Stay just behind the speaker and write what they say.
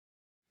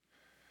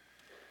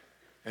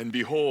And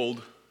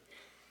behold,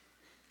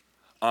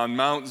 on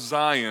Mount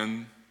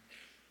Zion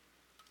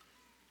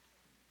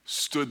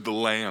stood the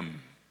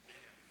Lamb.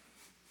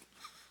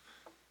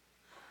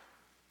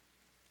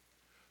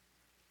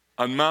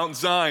 On Mount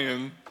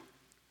Zion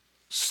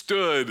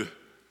stood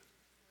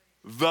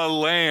the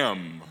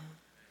Lamb.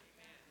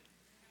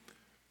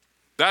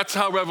 That's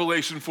how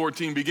Revelation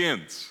 14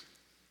 begins.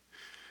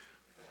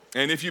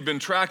 And if you've been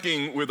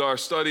tracking with our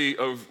study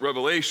of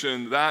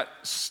Revelation, that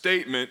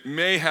statement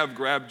may have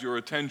grabbed your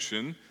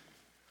attention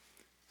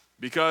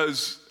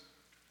because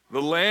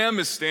the Lamb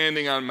is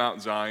standing on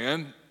Mount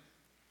Zion.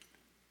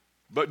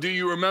 But do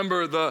you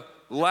remember the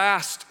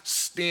last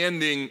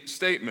standing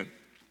statement?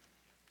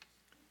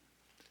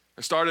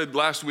 I started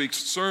last week's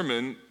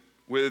sermon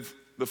with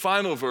the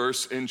final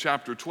verse in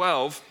chapter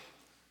 12,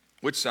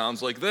 which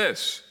sounds like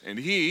this. And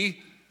he,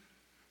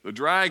 the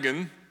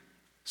dragon,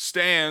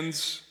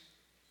 stands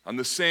on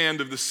the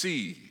sand of the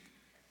sea.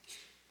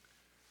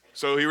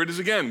 So here it is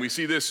again. We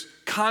see this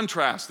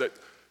contrast that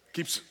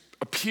keeps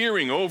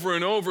appearing over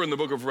and over in the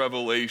book of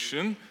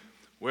Revelation,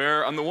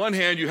 where on the one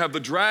hand you have the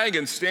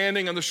dragon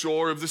standing on the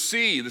shore of the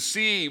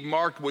sea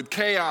marked with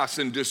chaos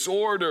and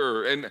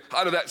disorder, and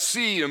out of that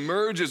sea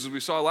emerges, as we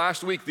saw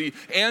last week, the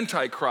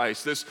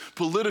Antichrist, this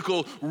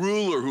political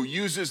ruler who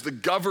uses the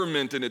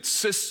government and its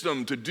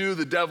system to do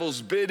the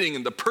devil's bidding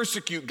and to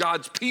persecute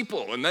God's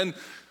people. And then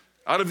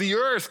out of the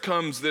earth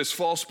comes this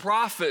false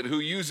prophet who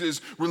uses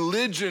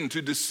religion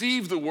to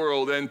deceive the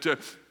world and to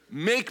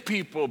make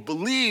people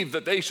believe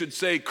that they should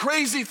say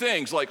crazy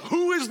things like,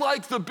 "Who is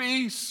like the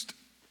beast?"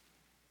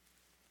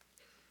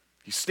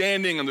 He's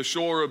standing on the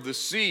shore of the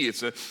sea.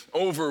 It's an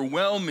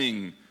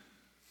overwhelming,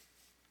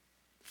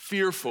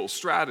 fearful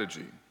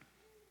strategy.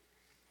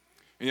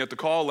 And yet the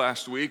call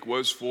last week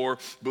was for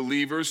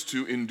believers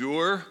to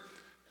endure,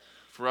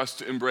 for us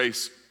to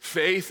embrace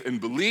faith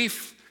and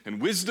belief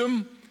and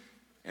wisdom.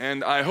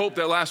 And I hope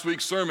that last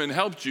week's sermon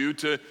helped you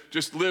to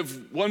just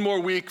live one more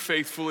week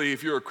faithfully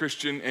if you're a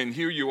Christian, and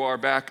here you are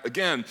back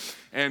again.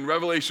 And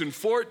Revelation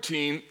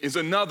 14 is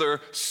another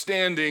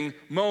standing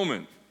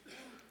moment.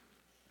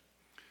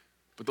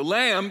 But the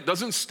Lamb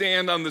doesn't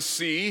stand on the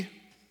sea,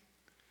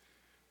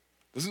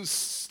 doesn't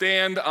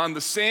stand on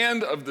the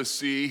sand of the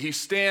sea, he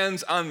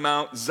stands on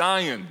Mount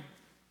Zion.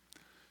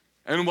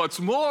 And what's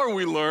more,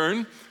 we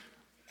learn,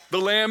 the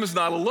Lamb is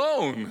not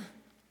alone.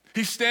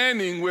 He's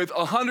standing with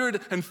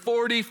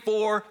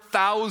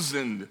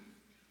 144,000.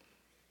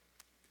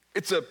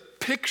 It's a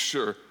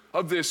picture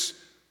of this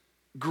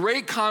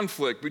great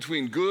conflict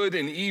between good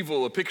and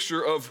evil, a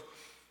picture of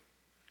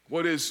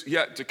what is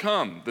yet to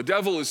come. The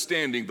devil is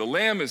standing, the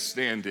Lamb is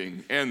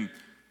standing, and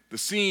the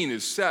scene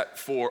is set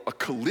for a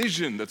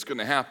collision that's going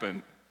to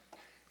happen,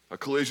 a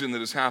collision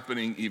that is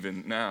happening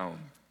even now.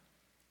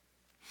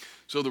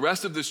 So the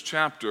rest of this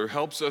chapter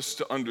helps us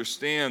to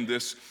understand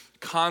this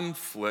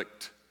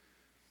conflict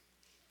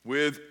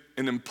with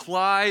an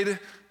implied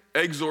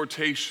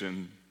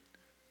exhortation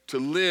to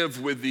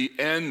live with the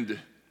end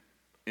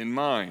in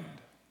mind.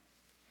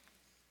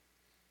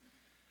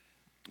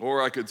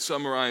 Or I could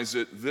summarize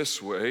it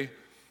this way.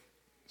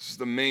 This is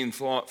the main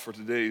thought for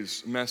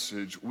today's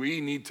message. We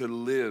need to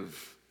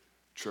live,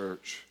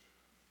 church,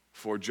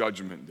 for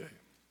Judgment Day.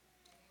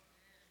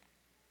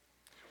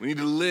 We need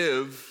to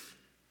live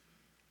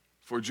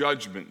for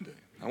Judgment Day.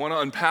 I want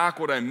to unpack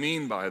what I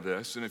mean by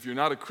this, and if you're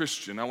not a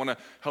Christian, I want to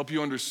help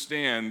you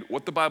understand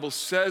what the Bible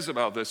says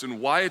about this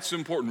and why it's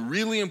important,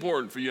 really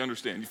important for you to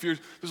understand. If this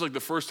is like the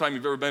first time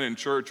you've ever been in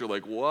church, you're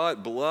like,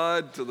 what?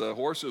 Blood to the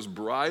horse's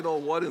bridle?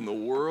 What in the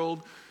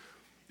world?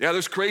 Yeah,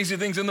 there's crazy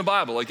things in the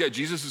Bible. Like, yeah,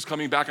 Jesus is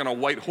coming back on a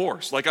white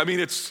horse. Like, I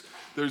mean,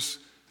 there's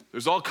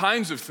all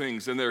kinds of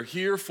things, and they're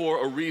here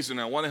for a reason.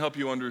 I want to help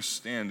you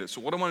understand it.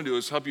 So what I want to do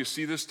is help you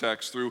see this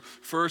text through,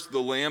 first, the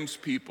Lamb's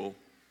people,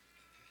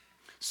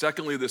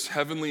 secondly, this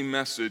heavenly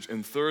message,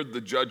 and third,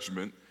 the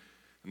judgment.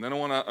 And then I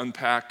want to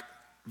unpack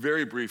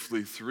very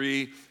briefly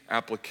 3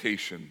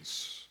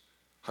 applications.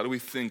 How do we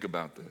think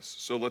about this?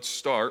 So let's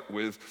start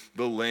with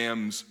the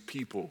Lamb's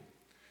people.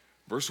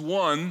 Verse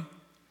 1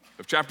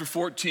 of chapter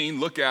 14,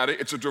 look at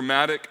it. It's a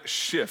dramatic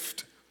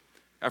shift.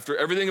 After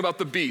everything about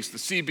the beast, the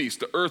sea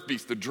beast, the earth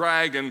beast, the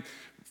dragon,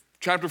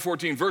 chapter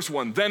 14, verse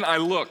 1, then I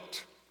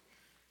looked,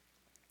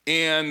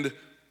 and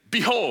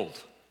behold.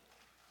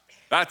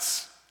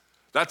 That's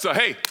a,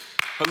 hey,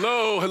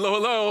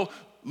 hello,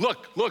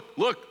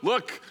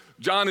 look.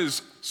 John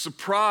is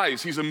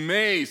surprised, he's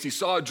amazed, he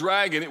saw a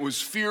dragon, it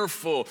was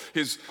fearful.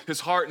 His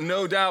heart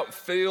no doubt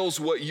feels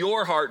what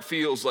your heart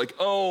feels, like,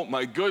 oh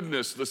my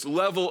goodness, this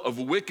level of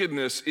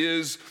wickedness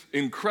is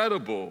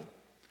incredible.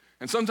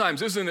 And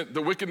sometimes, isn't it,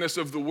 the wickedness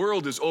of the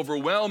world is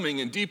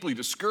overwhelming and deeply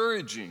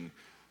discouraging.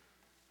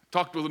 I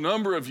talked with a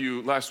number of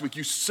you last week,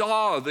 you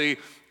saw the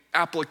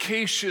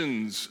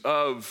applications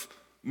of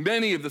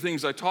many of the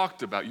things I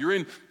talked about. You're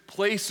in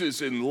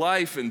places in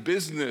life and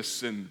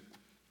business and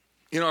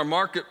in our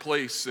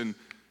marketplace and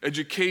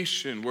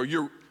education where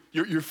you're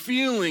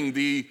feeling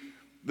the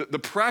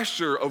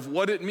pressure of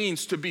what it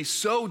means to be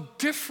so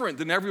different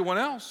than everyone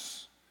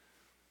else.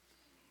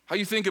 how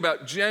you think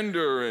about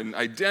gender and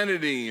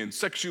identity and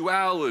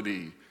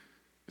sexuality.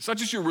 It's not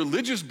just your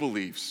religious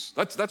beliefs.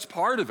 That's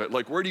part of it.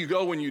 Like, where do you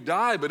go when you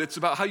die? But it's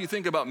about how you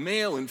think about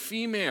male and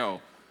female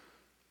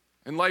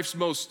and life's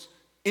most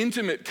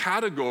intimate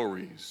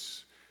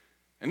categories.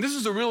 And this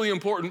is a really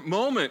important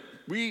moment.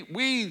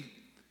 We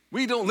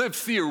don't live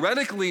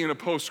theoretically in a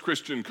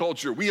post-Christian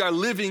culture. We are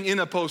living in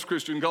a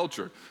post-Christian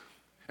culture.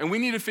 And we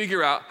need to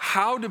figure out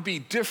how to be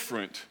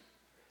different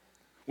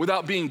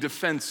without being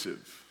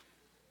defensive.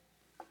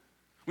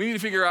 We need to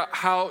figure out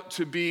how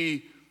to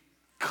be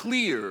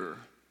clear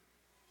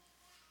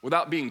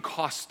without being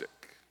caustic.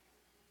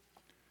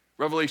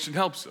 Revelation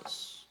helps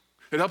us.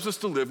 It helps us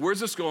to live. Where's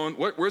this going?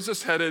 Where's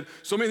this headed?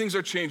 So many things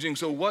are changing.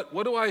 So what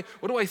do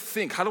I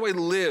think? How do I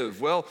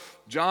live? Well,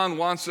 John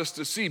wants us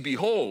to see,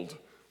 behold,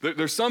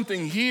 there's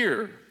something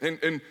here.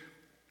 And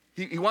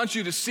he wants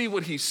you to see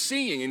what he's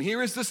seeing. And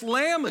here is this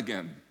lamb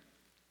again.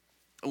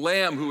 A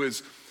lamb who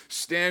is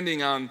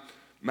standing on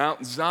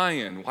Mount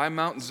Zion. Why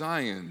Mount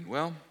Zion?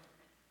 Well,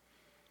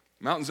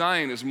 Mount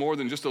Zion is more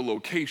than just a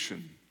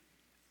location.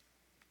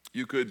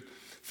 You could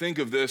think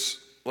of this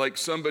like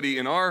somebody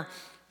in our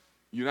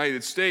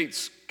United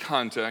States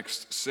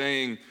context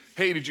saying,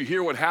 hey, did you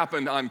hear what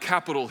happened on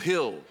Capitol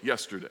Hill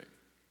yesterday?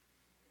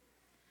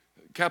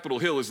 Capitol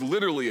Hill is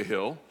literally a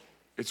hill.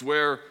 It's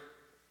where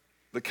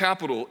the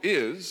Capitol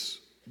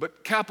is,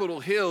 but Capitol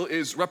Hill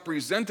is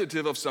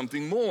representative of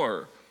something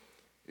more.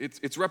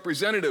 It's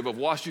representative of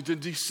Washington,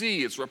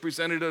 D.C. It's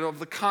representative of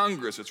the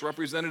Congress. It's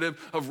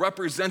representative of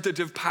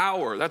representative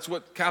power. That's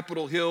what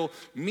Capitol Hill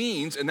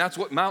means, and that's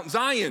what Mount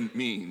Zion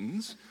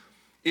means.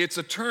 It's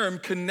a term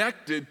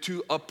connected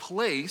to a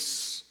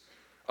place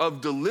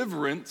of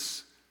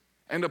deliverance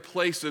and a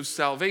place of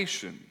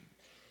salvation.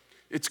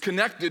 It's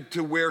connected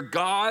to where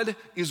God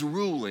is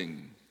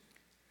ruling.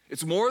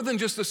 It's more than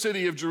just the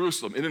city of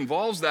Jerusalem. It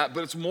involves that,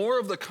 but it's more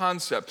of the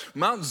concept.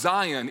 Mount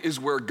Zion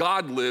is where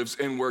God lives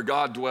and where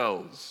God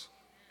dwells.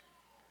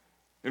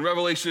 In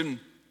Revelation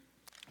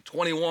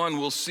 21,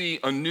 we'll see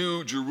a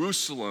new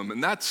Jerusalem,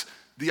 and that's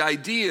the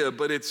idea,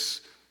 but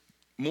it's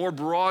more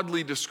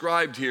broadly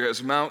described here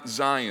as Mount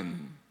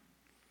Zion.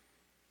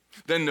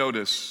 Then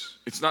notice,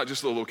 it's not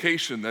just the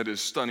location that is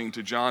stunning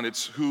to John,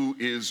 it's who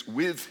is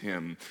with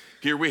him.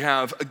 Here we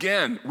have,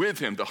 again, with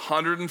him, the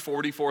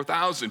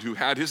 144,000 who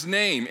had his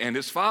name and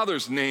his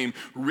father's name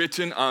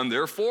written on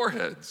their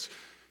foreheads.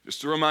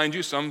 Just to remind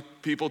you, some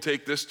people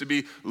take this to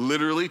be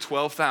literally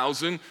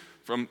 12,000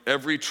 from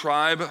every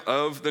tribe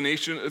of the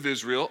nation of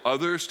Israel.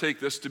 Others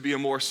take this to be a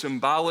more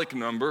symbolic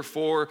number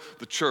for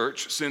the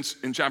church, since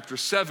in chapter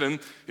 7,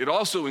 it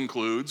also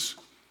includes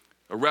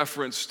a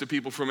reference to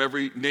people from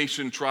every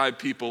nation, tribe,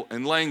 people,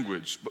 and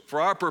language. But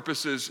for our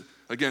purposes,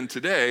 again,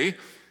 today,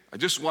 I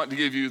just want to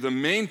give you the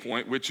main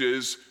point, which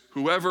is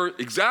whoever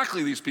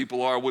exactly these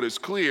people are, what is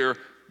clear,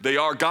 they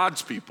are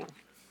God's people.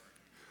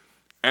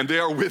 And they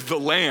are with the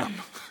Lamb.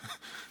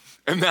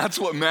 And that's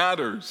what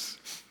matters.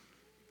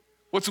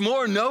 What's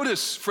more,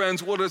 notice,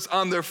 friends, what is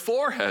on their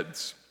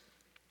foreheads.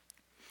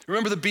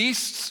 Remember the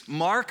beast's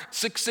mark,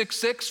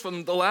 666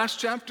 from the last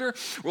chapter?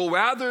 Well,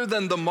 rather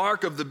than the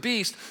mark of the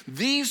beast,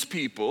 these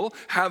people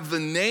have the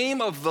name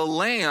of the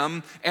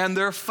Lamb and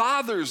their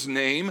father's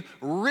name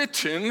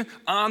written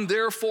on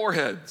their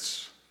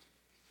foreheads.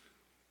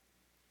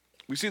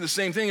 We see the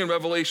same thing in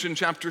Revelation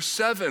chapter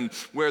 7,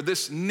 where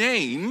this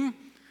name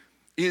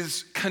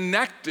is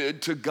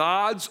connected to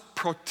God's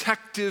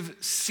protective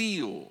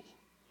seal.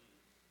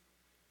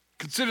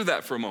 Consider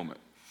that for a moment.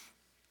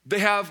 They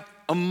have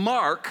a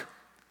mark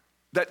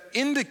that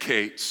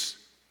indicates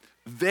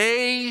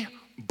they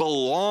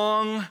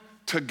belong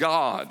to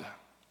God.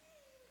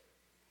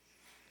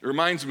 It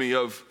reminds me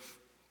of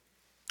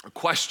a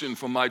question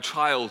from my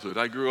childhood.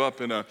 I grew up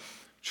in a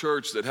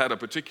church that had a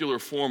particular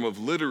form of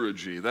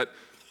liturgy that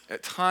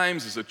at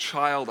times as a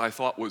child I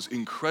thought was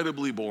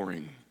incredibly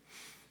boring.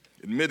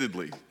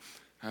 Admittedly,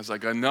 I was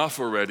like, enough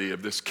already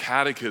of this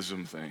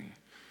catechism thing.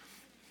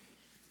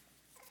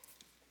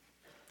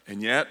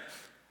 And yet,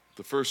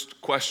 the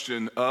first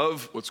question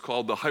of what's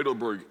called the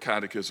Heidelberg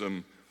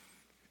Catechism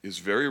is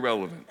very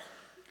relevant.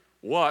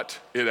 What,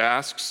 it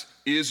asks,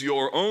 is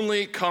your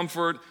only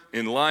comfort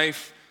in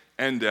life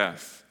and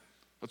death?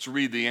 Let's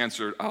read the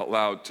answer out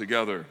loud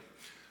together.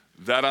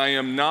 That I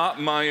am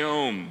not my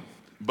own,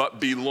 but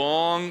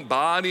belong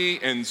body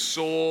and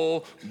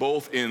soul,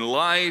 both in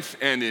life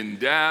and in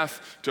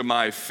death, to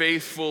my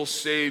faithful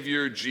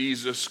Savior,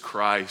 Jesus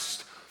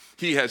Christ.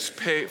 He has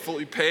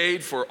fully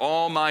paid for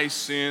all my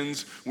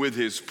sins with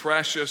his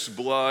precious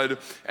blood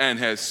and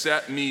has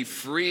set me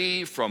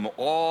free from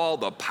all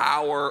the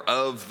power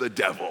of the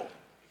devil.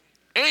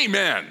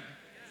 Amen.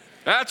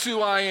 That's who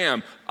I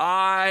am.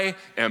 I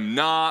am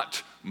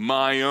not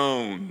my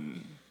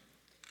own.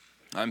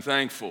 I'm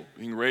thankful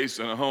being raised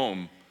in a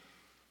home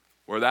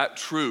where that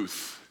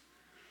truth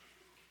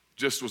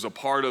just was a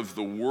part of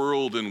the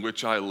world in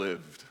which I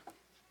lived.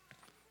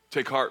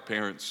 Take heart,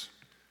 parents.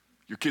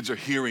 Your kids are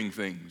hearing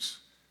things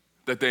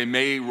that they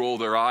may roll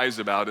their eyes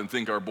about and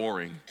think are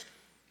boring.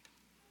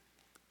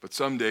 But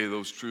someday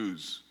those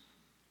truths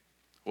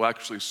will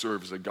actually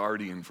serve as a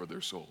guardian for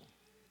their soul.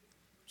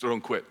 So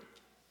don't quit.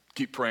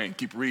 Keep praying,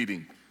 keep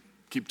reading,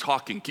 keep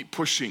talking, keep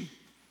pushing.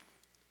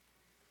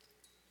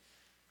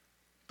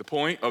 The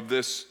point of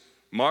this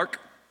mark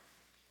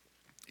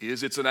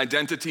is it's an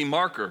identity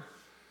marker.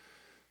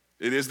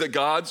 It is that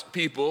God's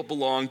people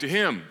belong to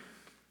him.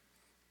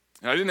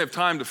 And I didn't have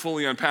time to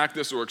fully unpack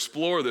this or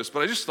explore this,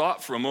 but I just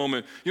thought for a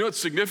moment, it's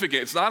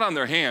significant. It's not on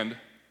their hand.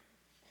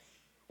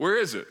 Where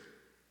is it?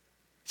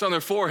 It's on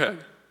their forehead.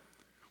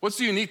 What's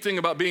the unique thing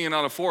about being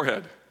on a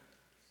forehead?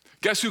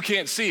 Guess who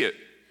can't see it?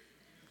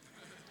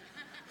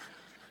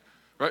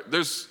 Right?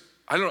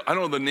 I don't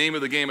know the name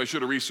of the game. I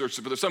should have researched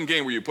it, but there's some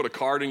game where you put a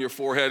card in your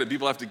forehead and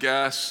people have to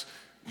guess.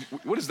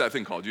 What is that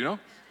thing called? Do you know?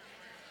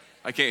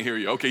 I can't hear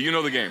you. Okay, you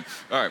know the game.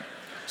 All right.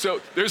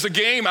 So there's a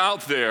game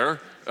out there.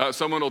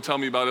 Someone will tell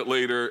me about it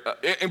later.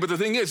 But the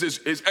thing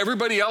is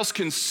everybody else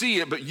can see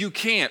it, but you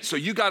can't. So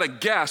you got to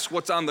guess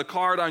what's on the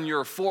card on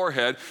your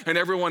forehead, and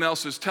everyone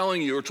else is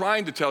telling you or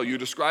trying to tell you,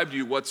 describe to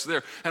you what's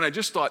there. And I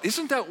just thought,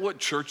 isn't that what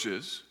church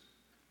is?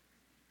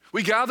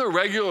 We gather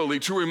regularly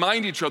to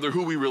remind each other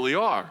who we really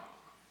are.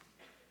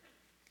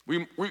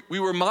 We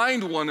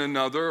remind one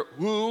another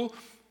who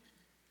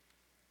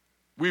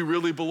we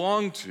really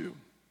belong to.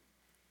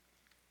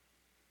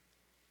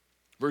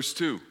 Verse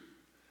 2.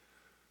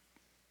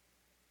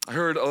 I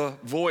heard a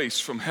voice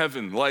from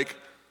heaven like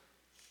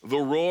the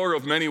roar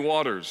of many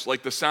waters,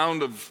 like the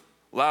sound of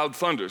loud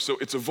thunder. So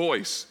it's a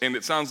voice, and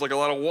it sounds like a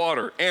lot of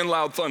water and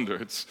loud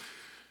thunder.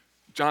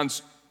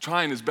 John's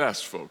trying his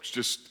best, folks.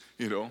 Just,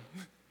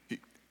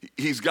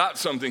 he's got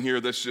something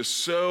here that's just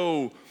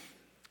so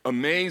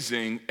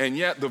amazing. And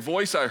yet the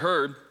voice I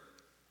heard,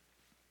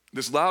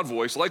 this loud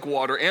voice, like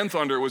water and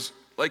thunder, was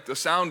like the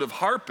sound of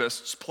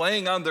harpists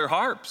playing on their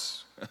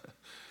harps.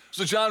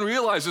 So John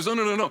realizes,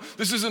 no,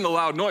 this isn't a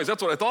loud noise.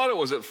 That's what I thought it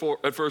was at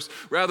first.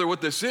 Rather, what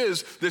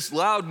this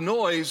loud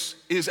noise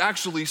is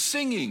actually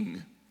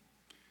singing.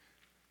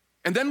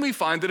 And then we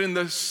find that in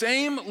the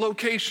same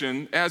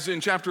location as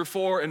in chapter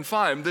 4 and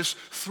 5, this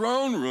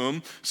throne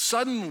room,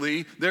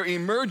 suddenly there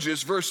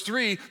emerges, verse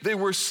 3, they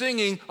were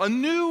singing a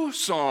new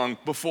song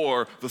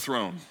before the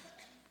throne.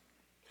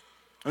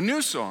 A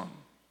new song.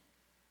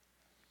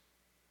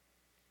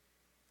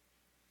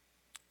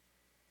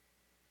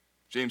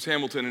 James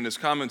Hamilton in his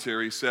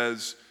commentary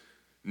says,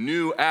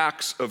 new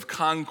acts of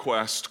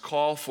conquest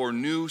call for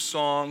new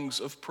songs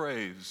of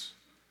praise.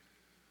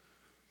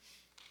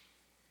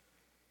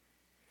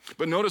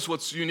 But notice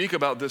what's unique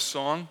about this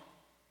song.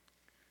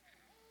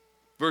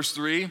 Verse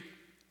 3,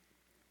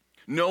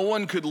 no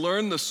one could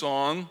learn the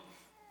song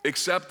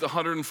except the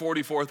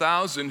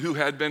 144,000 who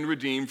had been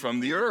redeemed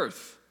from the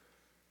earth.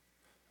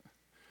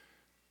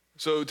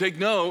 So take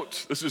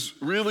note, this is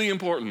really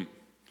important.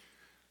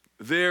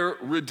 Their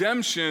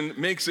redemption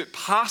makes it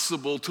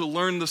possible to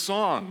learn the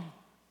song.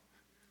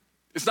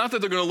 It's not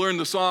that they're going to learn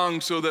the song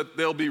so that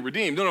they'll be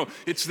redeemed. No,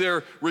 it's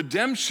their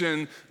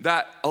redemption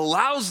that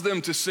allows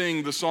them to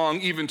sing the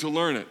song, even to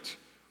learn it.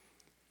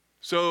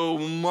 So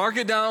mark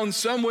it down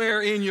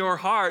somewhere in your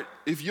heart.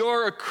 If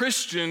you're a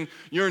Christian,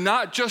 you're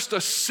not just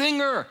a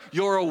singer,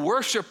 you're a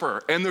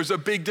worshiper, and there's a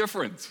big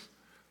difference.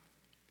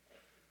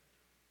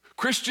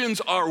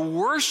 Christians are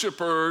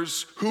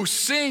worshipers who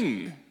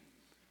sing.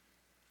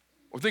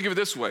 Or think of it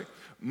this way,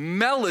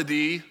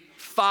 melody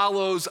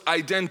follows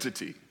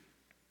identity.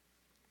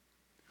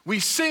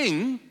 We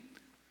sing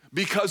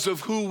because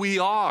of who we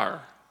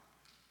are.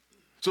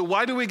 So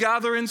why do we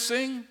gather and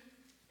sing?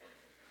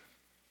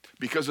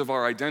 Because of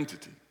our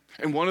identity.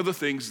 And one of the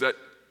things that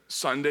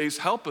Sundays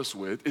help us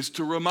with is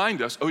to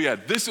remind us, oh yeah,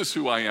 this is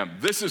who I am,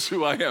 this is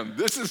who I am,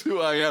 this is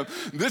who I am,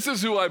 this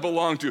is who I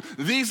belong to.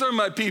 These are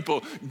my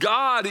people.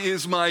 God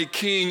is my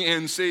King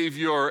and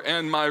Savior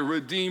and my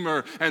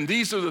Redeemer, and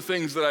these are the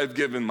things that I've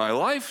given my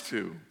life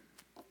to.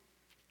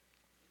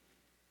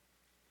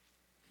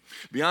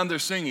 Beyond their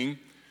singing,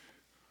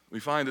 we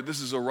find that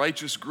this is a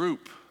righteous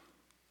group.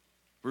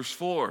 Verse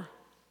 4,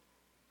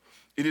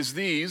 it is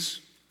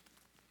these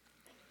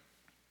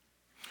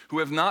who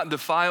have not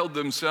defiled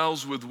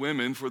themselves with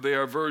women, for they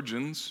are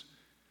virgins.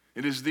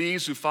 It is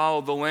these who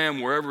follow the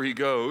Lamb wherever he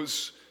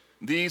goes.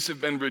 These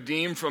have been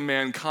redeemed from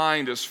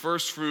mankind as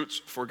firstfruits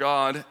for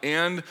God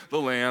and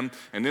the Lamb,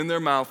 and in their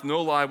mouth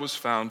no lie was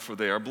found, for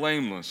they are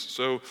blameless.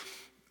 So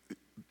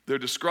they're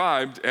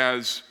described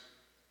as,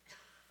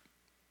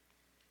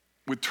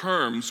 with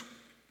terms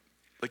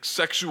like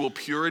sexual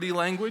purity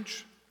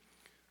language.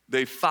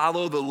 They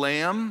follow the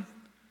Lamb.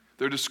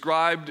 They're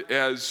described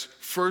as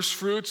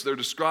firstfruits. They're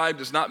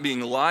described as not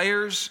being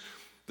liars.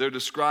 They're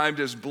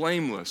described as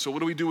blameless. So what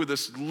do we do with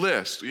this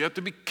list? You have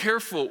to be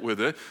careful with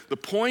it. The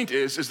point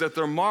is that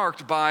they're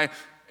marked by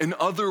an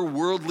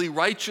otherworldly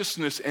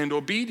righteousness and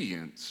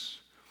obedience.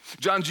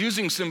 John's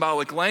using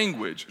symbolic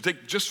language.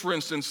 Take just for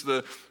instance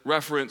the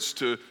reference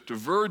to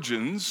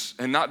virgins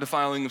and not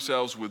defiling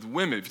themselves with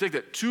women. If you take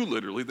that too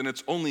literally, then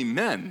it's only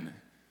men.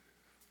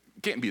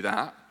 It can't be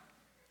that.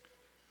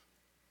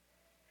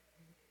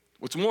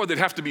 What's more, they'd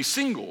have to be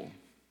single.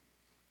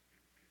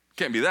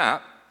 Can't be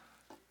that.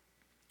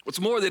 What's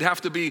more, they'd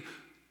have to be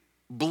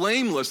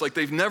blameless, like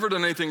they've never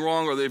done anything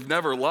wrong or they've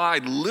never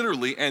lied,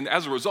 literally, and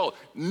as a result,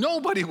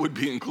 nobody would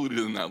be included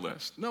in that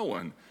list. No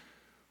one.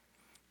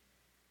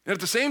 And at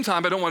the same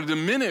time, I don't want to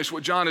diminish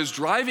what John is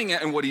driving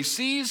at and what he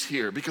sees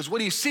here, because what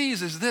he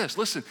sees is this.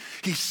 Listen,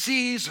 he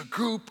sees a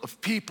group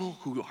of people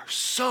who are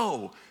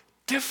so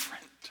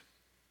different.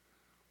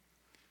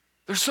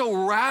 They're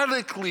so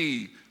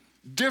radically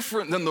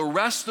different than the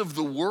rest of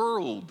the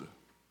world.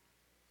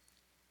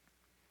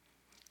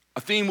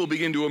 A theme will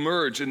begin to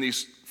emerge in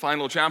these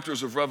final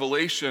chapters of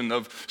Revelation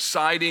of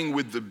siding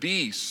with the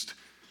beast.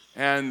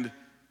 And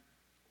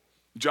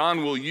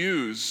John will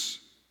use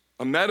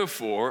a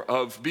metaphor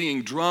of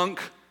being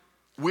drunk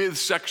with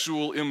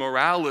sexual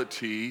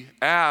immorality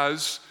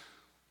as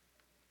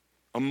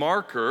a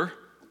marker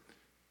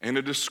and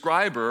a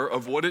describer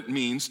of what it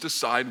means to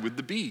side with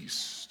the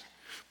beast.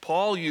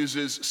 Paul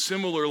uses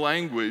similar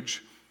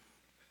language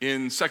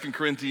in 2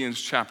 Corinthians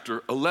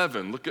chapter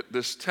 11. Look at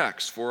this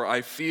text. For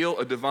I feel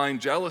a divine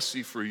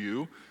jealousy for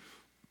you,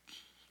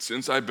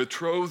 since I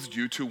betrothed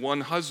you to one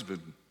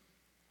husband,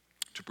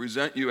 to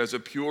present you as a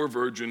pure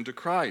virgin to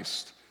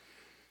Christ.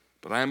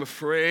 But I am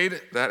afraid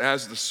that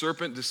as the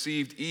serpent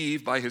deceived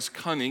Eve by his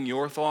cunning,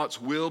 your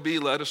thoughts will be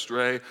led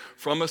astray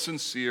from a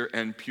sincere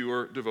and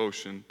pure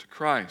devotion to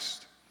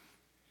Christ.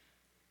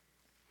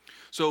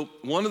 So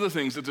one of the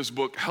things that this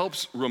book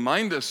helps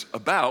remind us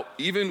about,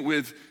 even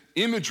with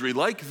imagery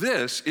like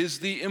this, is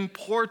the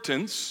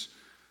importance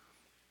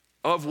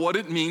of what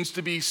it means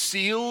to be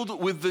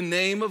sealed with the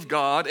name of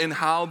God and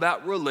how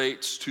that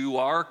relates to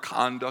our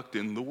conduct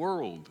in the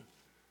world.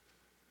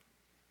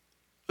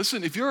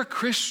 Listen, if you're a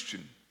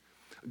Christian,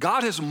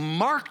 God has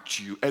marked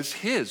you as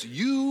His.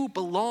 You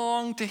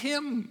belong to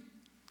Him.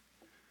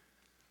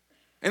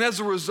 And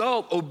as a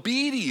result,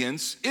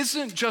 obedience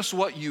isn't just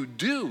what you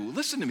do.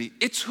 Listen to me,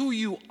 it's who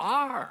you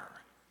are.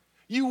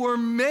 You were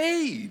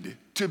made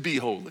to be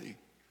holy.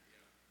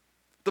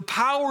 The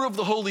power of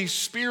the Holy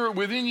Spirit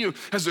within you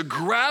has a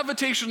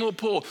gravitational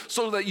pull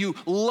so that you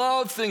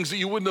love things that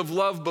you wouldn't have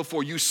loved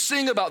before. You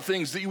sing about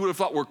things that you would have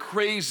thought were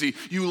crazy.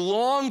 You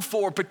long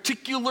for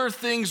particular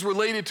things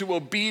related to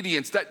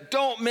obedience that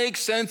don't make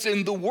sense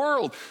in the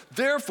world.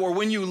 Therefore,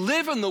 when you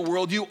live in the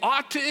world, you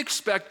ought to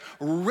expect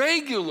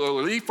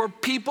regularly for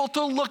people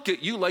to look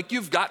at you like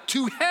you've got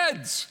two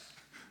heads.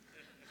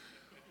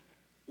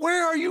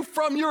 Where are you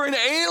from? You're an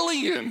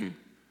alien.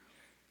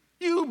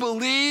 You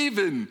believe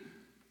in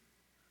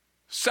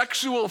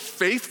sexual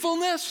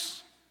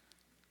faithfulness?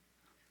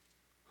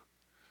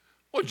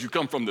 What, did you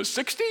come from the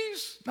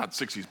 60s? Not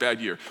 60s, bad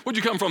year. Would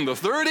you come from the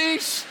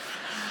 30s?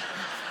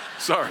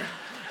 Sorry.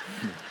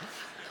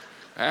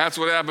 That's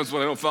what happens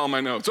when I don't follow my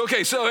notes.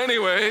 Okay, so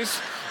anyways,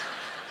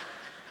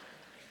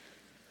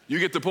 you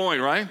get the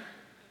point, right?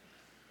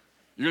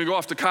 You're gonna go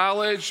off to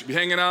college, be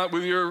hanging out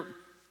with your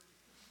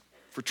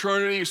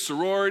fraternity,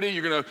 sorority,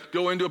 you're gonna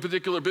go into a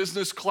particular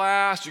business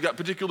class, you got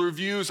particular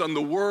views on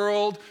the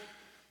world.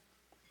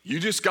 You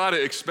just got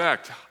to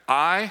expect,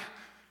 I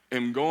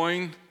am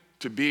going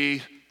to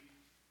be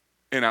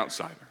an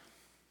outsider.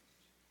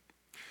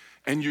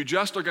 And you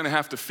just are going to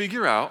have to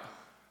figure out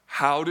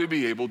how to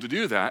be able to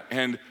do that.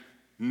 And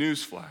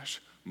newsflash,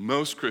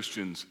 most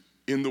Christians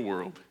in the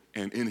world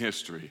and in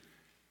history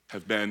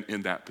have been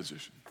in that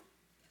position.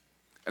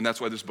 And that's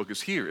why this book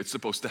is here. It's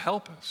supposed to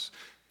help us.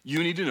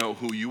 You need to know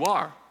who you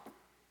are.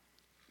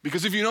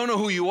 Because if you don't know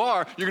who you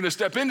are, you're going to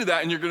step into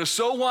that and you're going to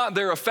so want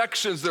their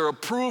affections, their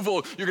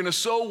approval. You're going to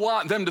so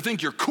want them to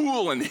think you're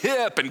cool and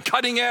hip and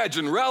cutting edge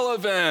and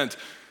relevant.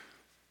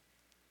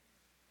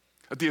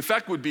 But the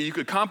effect would be you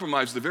could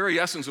compromise the very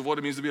essence of what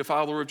it means to be a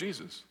follower of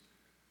Jesus.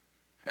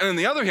 And on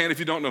the other hand, if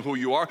you don't know who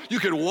you are, you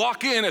could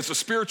walk in as a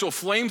spiritual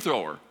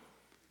flamethrower.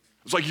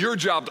 It's like your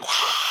job to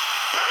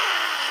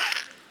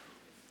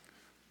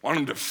want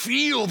them to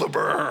feel the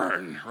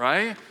burn,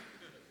 right?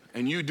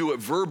 And you do it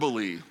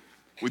verbally,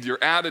 with your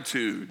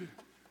attitude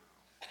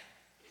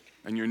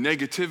and your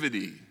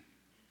negativity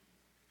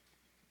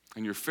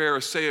and your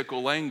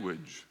Pharisaical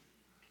language.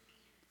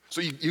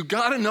 So you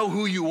got to know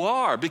who you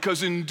are,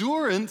 because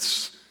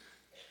endurance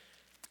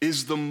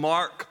is the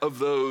mark of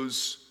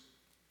those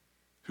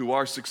who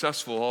are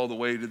successful all the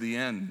way to the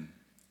end.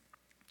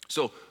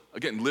 So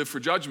again, live for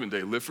Judgment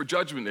Day, live for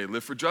Judgment Day,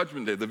 live for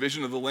Judgment Day. The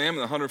vision of the Lamb and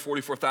the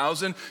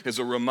 144,000 is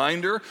a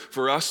reminder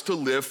for us to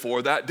live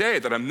for that day,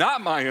 that I'm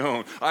not my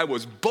own. I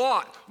was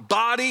bought,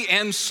 body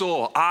and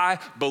soul. I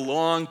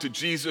belong to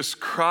Jesus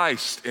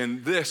Christ.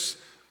 And this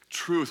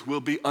truth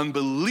will be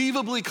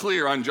unbelievably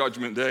clear on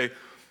Judgment Day,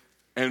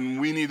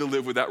 and we need to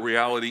live with that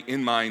reality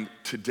in mind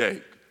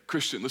today.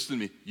 Christian, listen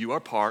to me. You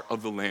are part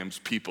of the Lamb's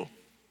people.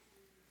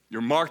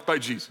 You're marked by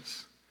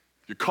Jesus.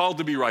 You're called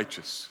to be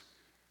righteous.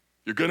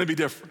 You're going to be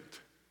different,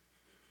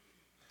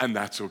 and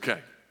that's okay.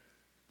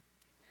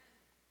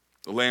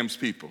 The Lamb's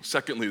people.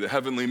 Secondly, the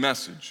heavenly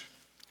message.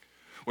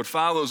 What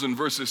follows in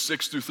verses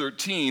 6 through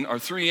 13 are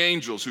three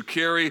angels who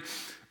carry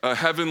a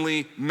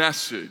heavenly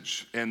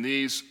message. And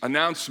these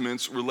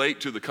announcements relate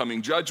to the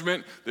coming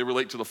judgment, they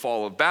relate to the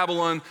fall of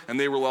Babylon, and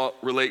they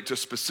relate to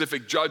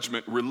specific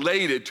judgment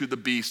related to the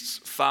beast's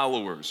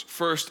followers.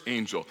 First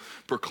angel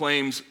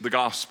proclaims the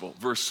gospel.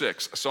 Verse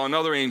 6, I saw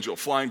another angel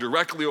flying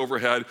directly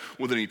overhead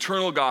with an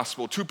eternal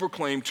gospel to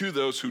proclaim to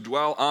those who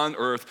dwell on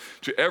earth,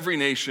 to every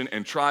nation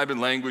and tribe and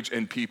language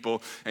and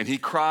people. And he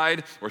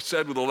cried or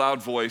said with a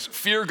loud voice,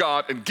 fear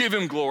God and give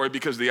him glory,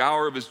 because the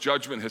hour of his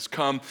judgment has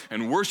come,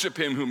 and worship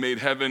him who made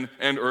heaven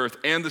and earth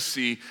and the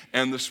sea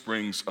and the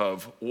springs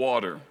of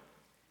water.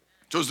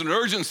 So there's an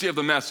urgency of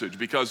the message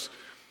because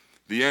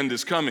the end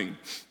is coming.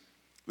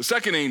 The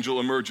second angel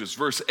emerges,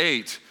 verse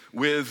 8,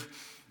 with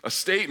a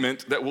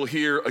statement that we'll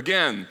hear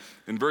again.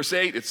 In verse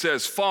 8, it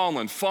says,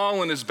 fallen,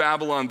 fallen is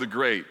Babylon the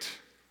Great.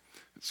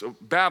 So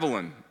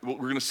Babylon, we're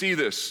going to see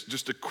this,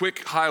 just a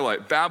quick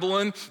highlight.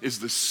 Babylon is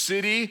the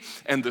city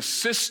and the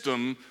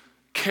system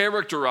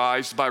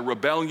characterized by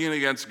rebellion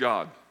against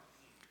God.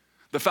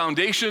 The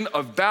foundation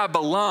of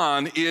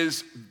Babylon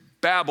is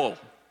Babel,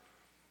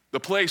 the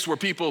place where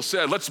people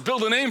said, let's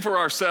build a name for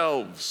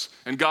ourselves.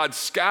 And God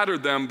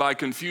scattered them by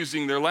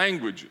confusing their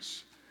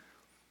languages.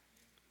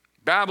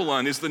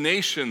 Babylon is the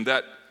nation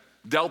that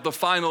dealt the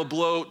final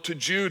blow to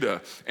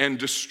Judah and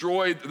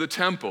destroyed the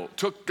temple,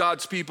 took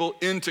God's people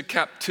into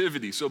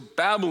captivity. So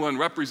Babylon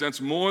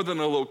represents more than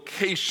a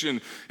location.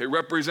 It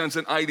represents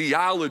an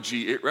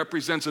ideology. It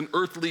represents an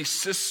earthly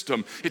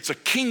system. It's a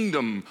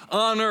kingdom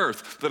on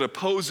earth that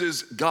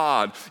opposes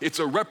God. It's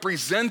a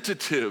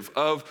representative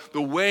of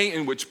the way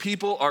in which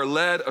people are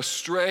led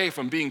astray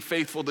from being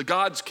faithful to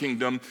God's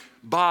kingdom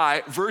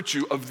by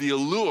virtue of the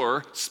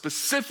allure,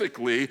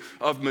 specifically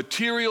of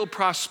material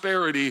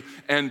prosperity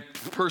and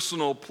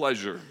personal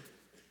pleasure.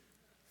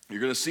 You're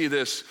going to see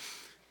this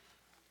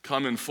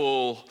come in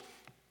full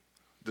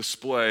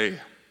display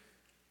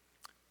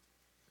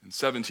in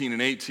 17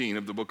 and 18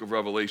 of the book of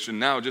Revelation.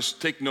 Now,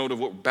 just take note of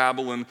what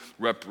Babylon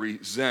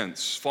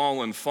represents.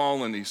 Fallen,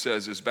 fallen, he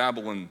says, is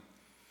Babylon.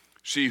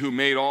 She who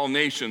made all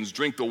nations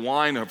drink the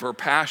wine of her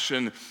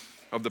passion,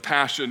 of the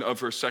passion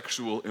of her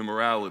sexual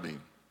immorality.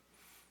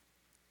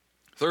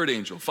 Third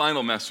angel,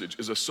 final message,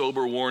 is a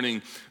sober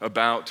warning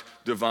about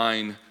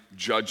divine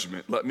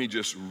judgment. Let me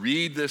just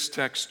read this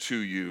text to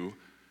you,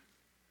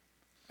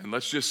 and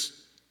let's just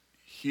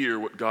hear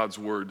what God's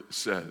word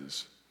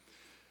says.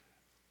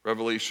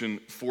 Revelation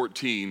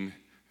 14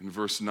 and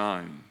verse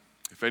 9.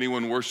 If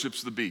anyone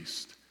worships the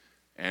beast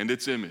and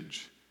its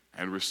image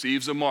and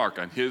receives a mark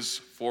on his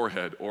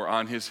forehead or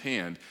on his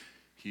hand,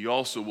 he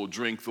also will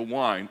drink the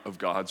wine of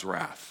God's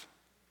wrath.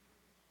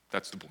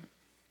 That's the point.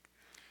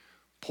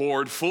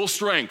 Poured full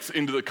strength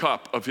into the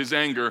cup of his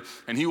anger,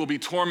 and he will be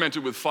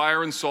tormented with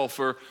fire and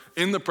sulfur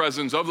in the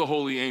presence of the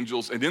holy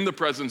angels and in the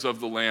presence of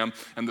the Lamb,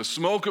 and the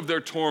smoke of their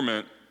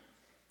torment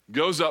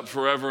goes up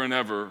forever and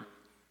ever,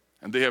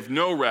 and they have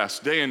no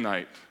rest day and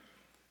night.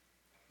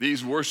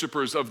 These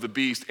worshipers of the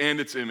beast and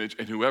its image,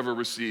 and whoever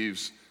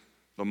receives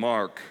the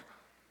mark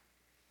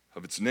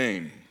of its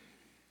name.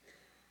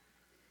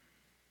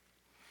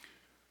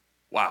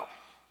 Wow.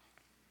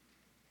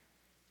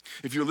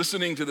 If you're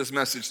listening to this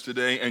message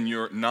today and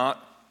you're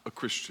not a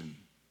Christian,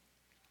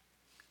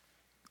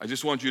 I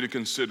just want you to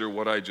consider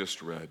what I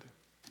just read.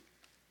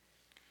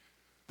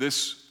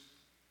 This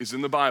is in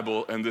the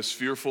Bible, and this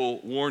fearful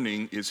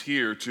warning is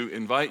here to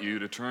invite you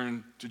to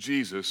turn to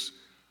Jesus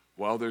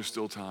while there's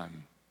still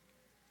time.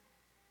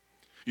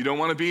 You don't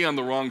want to be on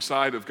the wrong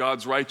side of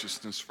God's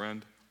righteousness,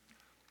 friend.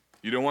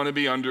 You don't want to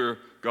be under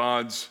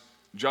God's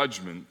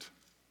judgment.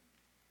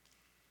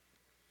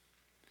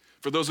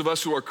 For those of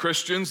us who are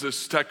Christians,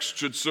 this text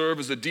should serve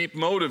as a deep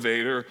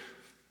motivator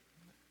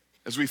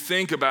as we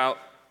think about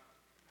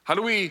how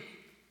do we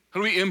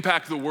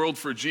impact the world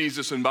for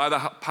Jesus and by the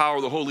power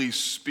of the Holy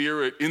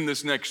Spirit in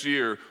this next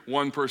year,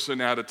 one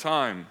person at a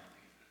time.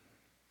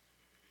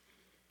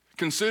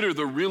 Consider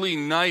the really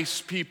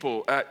nice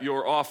people at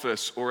your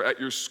office or at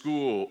your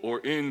school or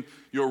in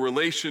your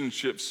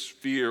relationship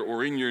sphere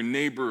or in your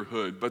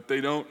neighborhood, but they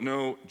don't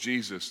know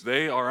Jesus.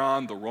 They are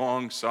on the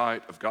wrong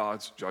side of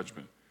God's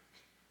judgment.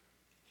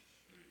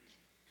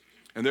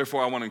 And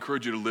therefore, I want to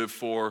encourage you to live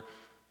for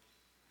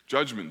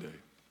Judgment Day.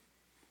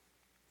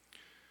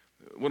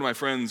 One of my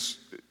friends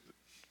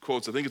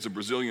quotes, I think it's a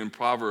Brazilian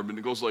proverb, and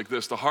it goes like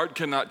this: the heart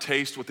cannot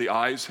taste what the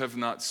eyes have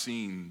not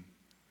seen.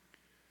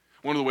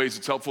 One of the ways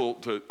it's helpful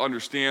to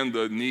understand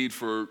the need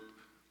for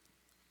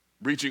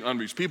reaching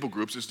unreached people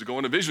groups is to go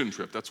on a vision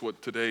trip. That's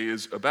what today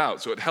is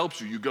about. So it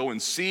helps you. You go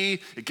and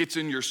see, it gets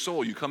in your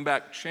soul. You come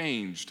back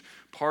changed.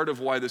 Part of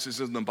why this is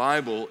in the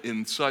Bible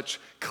in such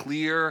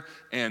clear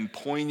and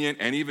poignant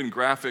and even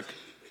graphic,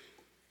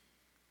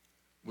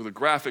 with a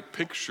graphic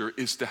picture,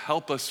 is to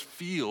help us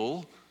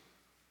feel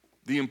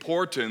the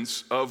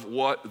importance of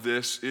what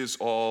this is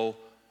all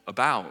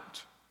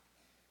about.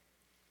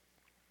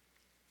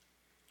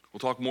 We'll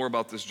talk more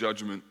about this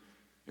judgment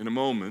in a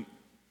moment.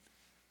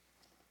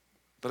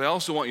 But I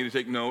also want you to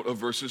take note of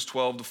verses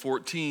 12 to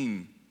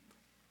 14,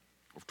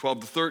 or 12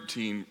 to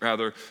 13,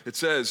 rather. It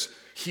says,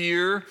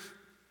 "Here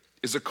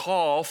is a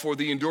call for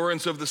the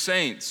endurance of the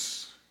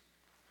saints,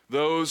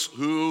 those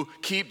who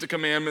keep the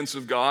commandments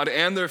of God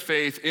and their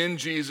faith in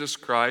Jesus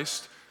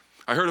Christ.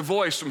 I heard a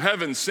voice from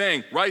heaven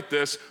saying, write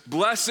this,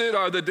 blessed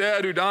are the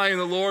dead who die in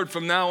the Lord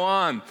from now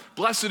on.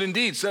 Blessed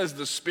indeed, says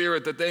the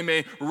Spirit, that they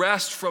may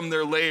rest from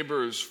their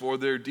labors, for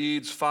their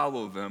deeds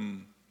follow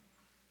them.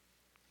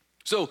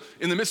 So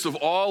in the midst of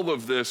all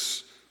of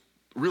this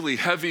really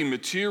heavy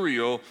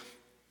material,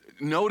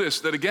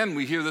 notice that again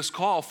we hear this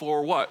call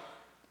for what?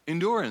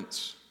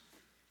 Endurance.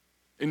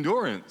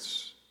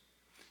 Endurance.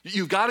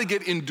 You've got to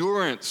get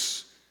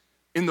endurance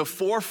in the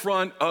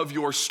forefront of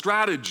your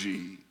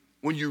strategy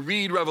when you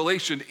read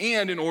Revelation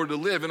and in order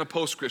to live in a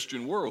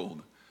post-Christian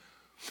world.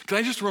 Can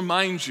I just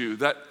remind you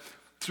that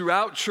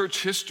throughout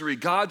church history,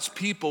 God's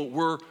people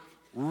were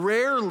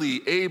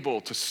rarely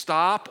able to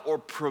stop or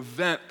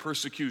prevent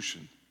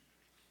persecution.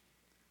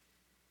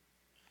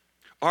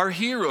 Our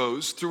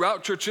heroes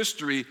throughout church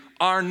history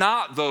are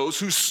not those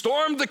who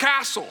stormed the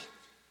castle.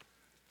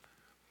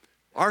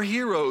 Our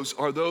heroes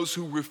are those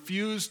who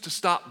refused to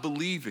stop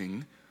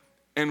believing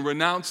and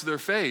renounce their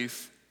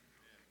faith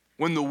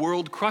when the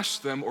world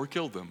crushed them or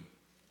killed them.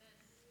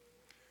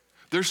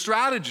 Their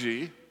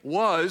strategy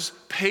was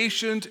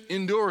patient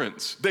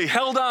endurance. They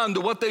held on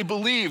to what they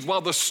believed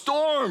while the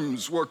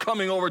storms were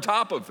coming over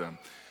top of them.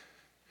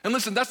 And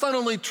listen, that's not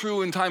only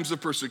true in times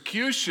of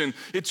persecution,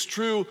 it's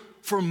true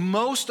for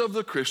most of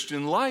the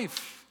Christian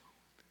life.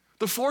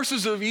 The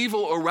forces of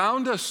evil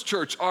around us,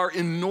 church, are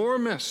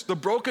enormous. The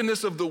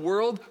brokenness of the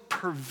world,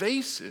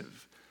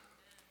 pervasive.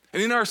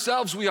 And in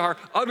ourselves, we are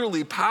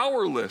utterly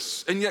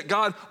powerless. And yet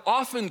God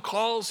often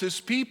calls his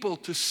people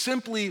to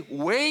simply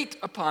wait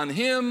upon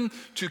him,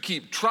 to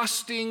keep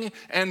trusting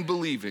and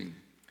believing.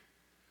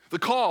 The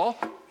call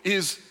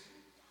is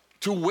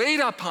to wait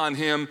upon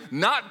him,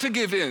 not to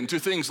give in to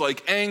things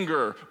like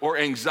anger or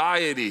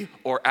anxiety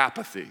or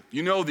apathy.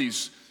 You know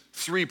these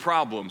three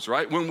problems,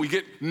 right? When we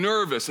get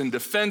nervous and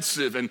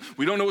defensive and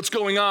we don't know what's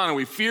going on and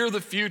we fear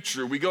the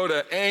future, we go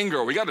to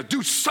anger. We got to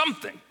do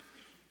something.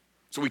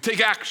 So we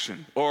take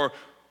action, or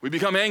we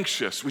become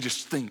anxious. We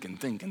just think and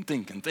think and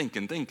think and think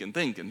and think and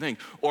think and think.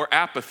 Or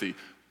apathy.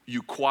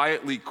 You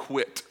quietly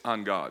quit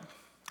on God.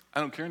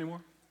 I don't care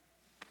anymore.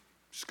 I'm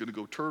just going to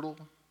go turtle,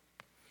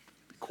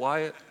 be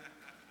quiet,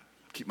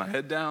 keep my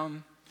head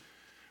down.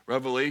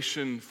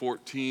 Revelation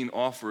 14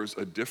 offers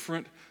a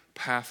different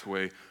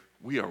pathway.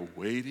 We are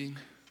waiting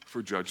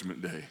for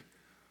Judgment Day,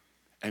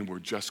 and we're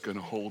just going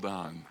to hold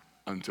on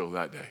until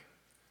that day.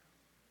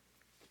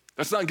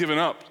 That's not giving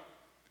up.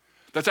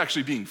 That's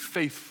actually being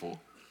faithful.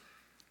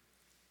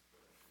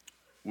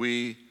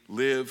 We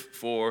live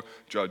for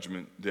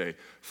Judgment Day.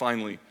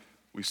 Finally,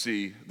 we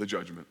see the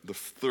judgment. The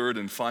third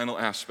and final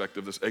aspect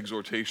of this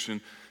exhortation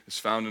is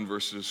found in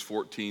verses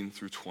 14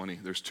 through 20.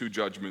 There's two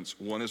judgments.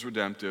 One is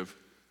redemptive,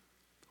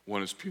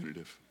 one is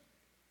punitive.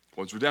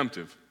 One's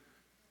redemptive,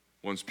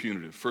 one's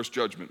punitive. First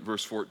judgment,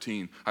 verse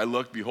 14. I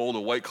looked, behold, a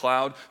white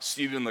cloud.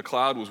 Seated in the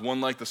cloud was one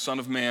like the Son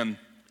of Man,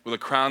 with a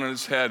crown on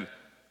his head.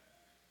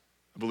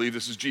 I believe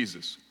this is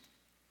Jesus.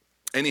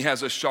 And he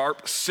has a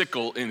sharp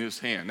sickle in his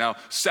hand. Now,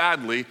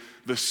 sadly,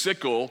 the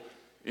sickle,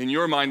 in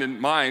your mind and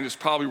mine, is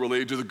probably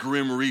related to the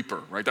Grim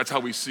Reaper, right? That's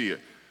how we see it.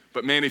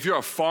 But man, if you're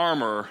a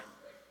farmer,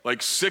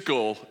 like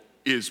sickle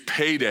is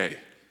payday,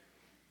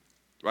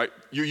 right?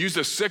 You use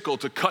a sickle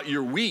to cut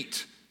your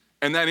wheat,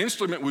 and that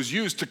instrument was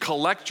used to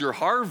collect your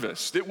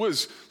harvest. It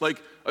was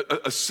like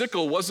a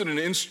sickle wasn't an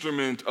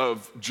instrument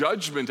of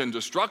judgment and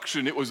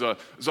destruction. It was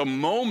a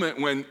moment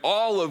when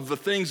all of the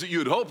things that you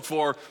had hoped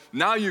for,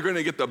 now you're going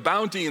to get the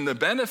bounty and the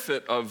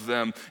benefit of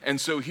them.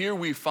 And so here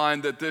we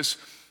find that this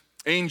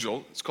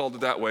angel, it's called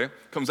it that way,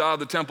 comes out of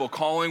the temple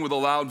calling with a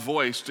loud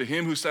voice to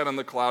him who sat on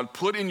the cloud,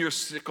 put in your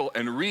sickle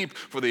and reap,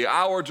 for the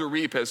hour to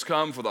reap has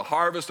come, for the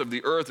harvest of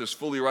the earth is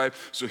fully ripe.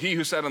 So he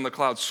who sat on the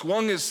cloud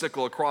swung his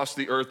sickle across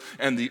the earth,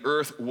 and the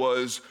earth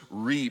was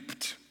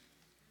reaped.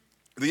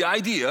 The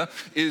idea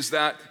is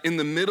that in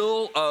the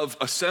middle of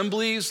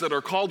assemblies that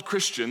are called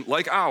Christian,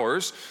 like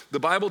ours,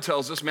 the Bible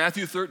tells us,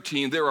 Matthew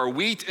 13, there are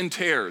wheat and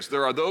tares.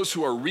 There are those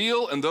who are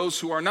real and those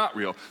who are not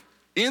real.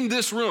 In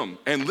this room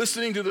and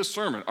listening to this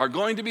sermon are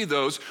going to be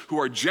those who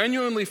are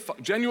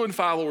genuine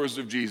followers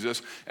of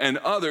Jesus and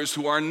others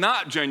who are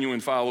not genuine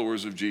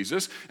followers of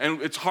Jesus.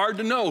 And it's hard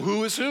to know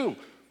who is who.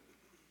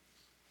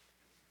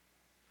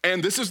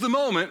 And this is the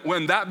moment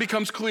when that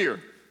becomes clear.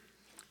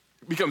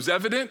 It becomes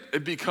evident,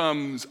 it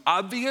becomes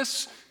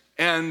obvious,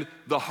 and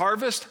the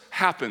harvest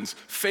happens.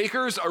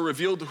 Fakers are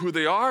revealed who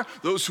they are.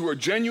 Those who are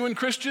genuine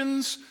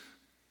Christians,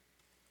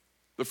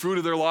 the fruit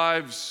of their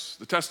lives,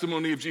 the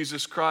testimony of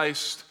Jesus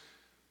Christ,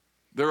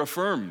 they're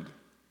affirmed.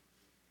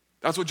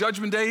 That's what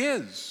Judgment Day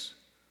is.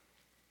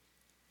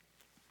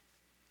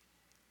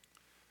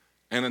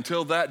 And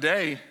until that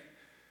day,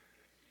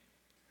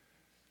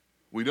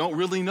 we don't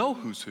really know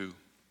who's who.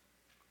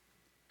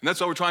 And that's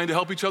why we're trying to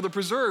help each other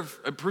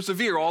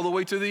persevere all the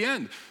way to the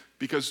end.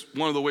 Because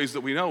one of the ways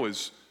that we know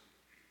is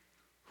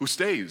who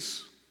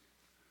stays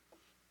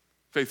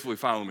faithfully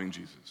following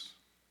Jesus.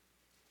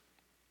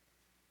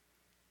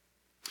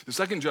 The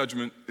second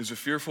judgment is a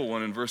fearful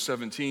one. In verse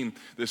 17,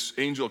 this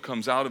angel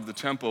comes out of the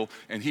temple,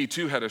 and he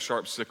too had a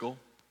sharp sickle.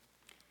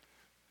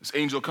 This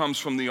angel comes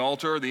from the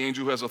altar, the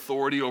angel who has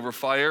authority over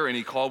fire, and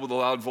he called with a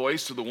loud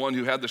voice to the one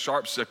who had the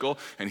sharp sickle.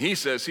 And he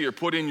says here,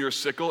 put in your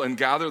sickle and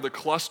gather the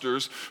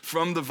clusters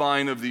from the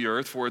vine of the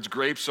earth, for its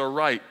grapes are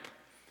ripe.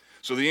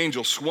 So the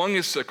angel swung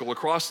his sickle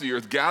across the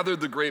earth,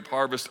 gathered the grape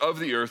harvest of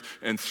the earth,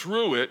 and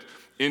threw it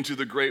into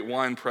the great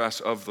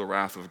winepress of the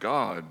wrath of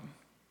God.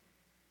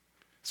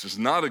 This is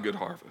not a good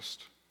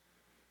harvest.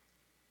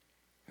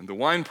 And the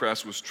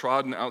winepress was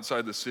trodden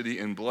outside the city,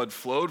 and blood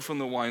flowed from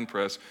the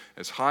winepress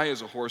as high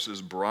as a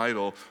horse's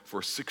bridle for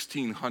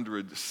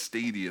 1,600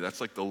 stadia. That's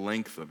like the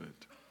length of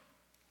it.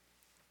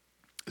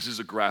 This is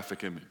a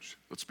graphic image.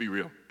 Let's be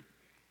real.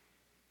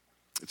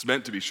 It's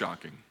meant to be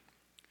shocking.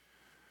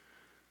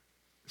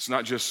 It's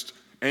not just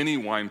any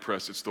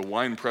winepress, it's the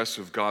winepress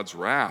of God's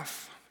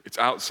wrath. It's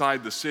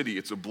outside the city,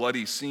 it's a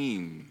bloody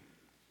scene.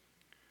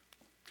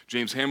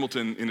 James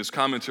Hamilton, in his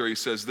commentary,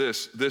 says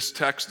this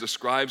text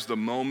describes the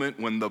moment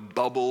when the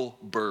bubble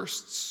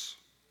bursts.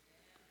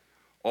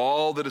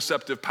 All the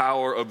deceptive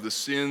power of the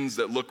sins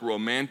that look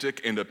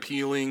romantic and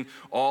appealing,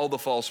 all the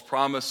false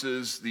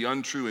promises, the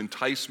untrue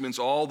enticements,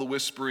 all the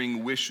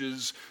whispering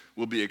wishes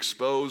will be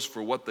exposed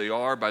for what they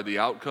are by the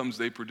outcomes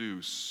they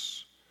produce.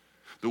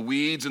 The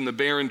weeds and the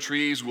barren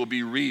trees will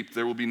be reaped.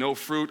 There will be no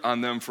fruit on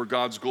them for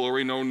God's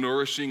glory, no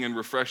nourishing and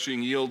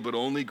refreshing yield, but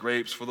only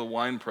grapes for the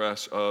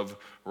winepress of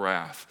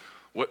wrath.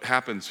 What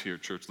happens here,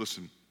 church?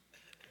 Listen.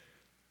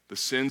 The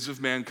sins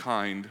of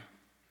mankind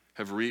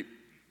have reaped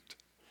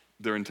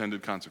their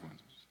intended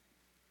consequences.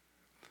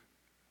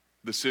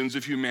 The sins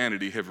of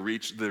humanity have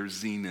reached their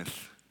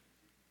zenith.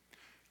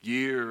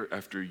 Year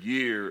after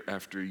year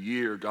after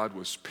year, God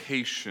was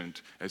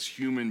patient as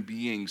human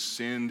beings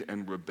sinned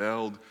and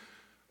rebelled.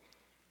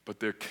 But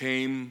there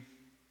came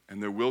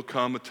and there will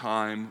come a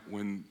time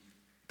when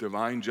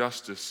divine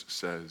justice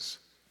says,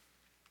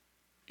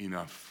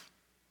 enough.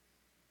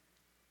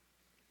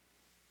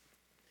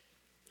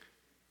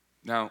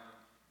 Now,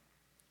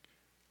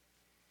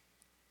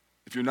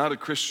 if you're not a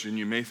Christian,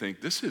 you may think,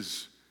 this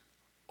is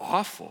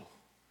awful.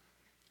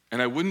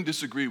 And I wouldn't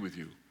disagree with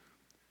you.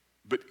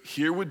 But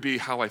here would be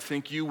how I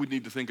think you would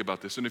need to think about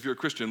this. And if you're a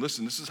Christian,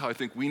 listen, this is how I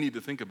think we need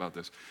to think about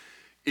this.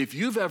 If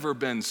you've ever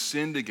been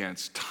sinned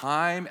against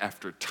time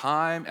after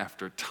time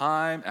after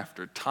time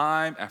after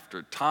time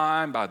after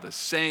time by the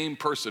same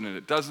person, and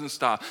it doesn't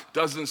stop, and it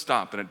doesn't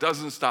stop, and it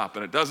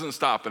doesn't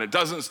stop, and it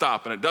doesn't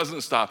stop, and it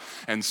doesn't stop,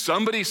 and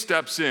somebody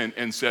steps in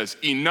and says,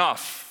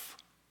 enough,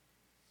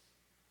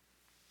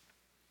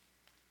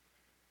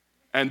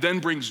 and then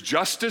brings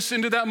justice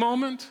into that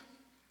moment,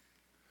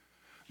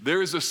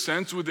 there is a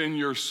sense within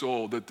your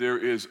soul that there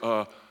is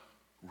a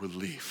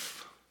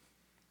relief.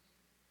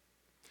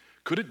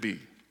 Could it be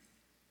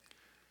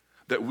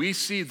that we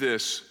see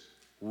this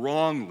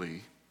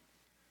wrongly,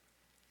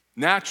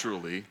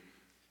 naturally,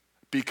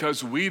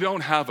 because we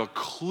don't have a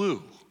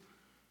clue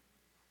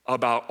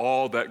about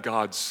all that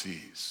God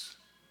sees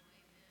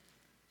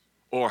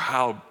or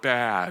how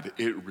bad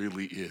it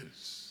really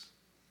is?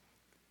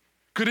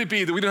 Could it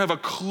be that we don't have a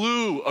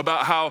clue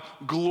about how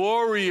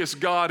glorious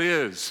God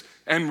is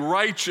and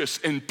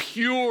righteous and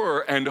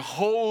pure and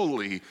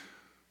holy?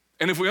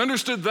 And if we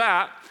understood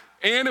that,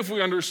 and if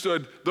we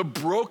understood the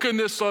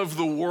brokenness of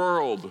the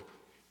world,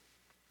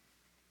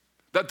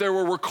 that there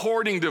were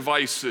recording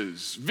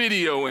devices,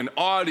 video and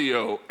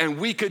audio, and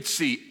we could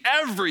see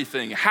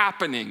everything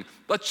happening,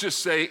 let's just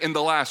say in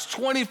the last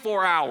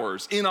 24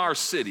 hours in our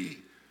city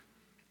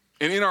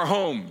and in our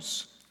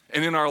homes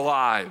and in our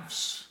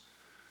lives.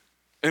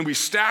 And we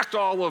stacked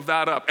all of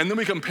that up, and then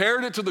we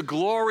compared it to the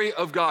glory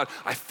of God.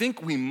 I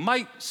think we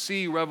might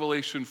see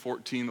Revelation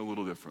 14 a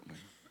little differently.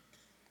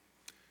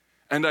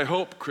 And I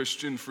hope,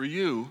 Christian, for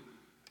you,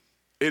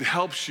 it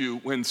helps you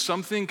when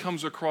something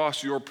comes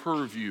across your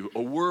purview,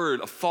 a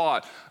word, a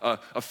thought,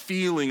 a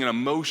feeling, an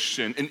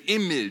emotion, an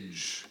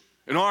image,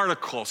 an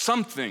article,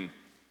 something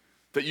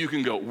that you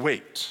can go,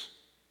 wait.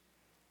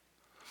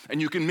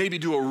 And you can maybe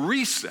do a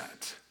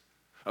reset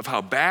of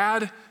how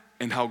bad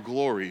and how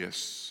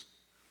glorious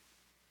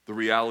the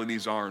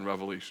realities are in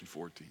Revelation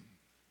 14.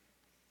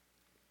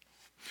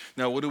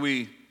 Now, what do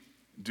we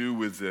do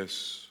with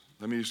this?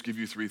 Let me just give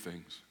you three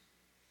things.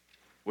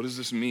 What does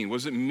this mean? What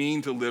does it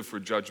mean to live for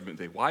Judgment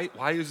Day? Why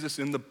is this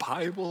in the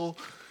Bible?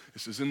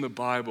 This is in the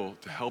Bible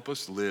to help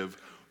us live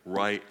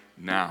right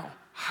now.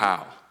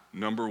 How?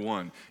 Number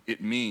one,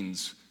 it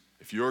means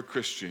if you're a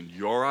Christian,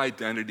 your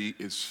identity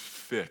is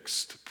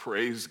fixed,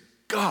 praise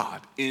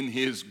God, in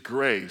His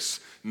grace,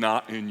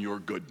 not in your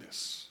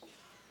goodness.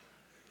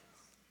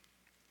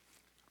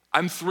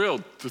 I'm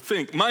thrilled to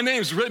think my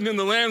name's written in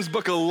the Lamb's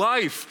Book of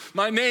Life.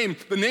 My name,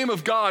 the name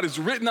of God, is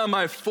written on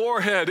my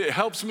forehead. It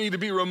helps me to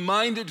be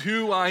reminded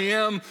who I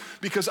am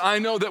because I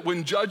know that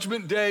when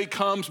Judgment Day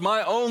comes,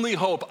 my only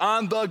hope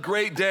on the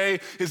great day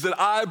is that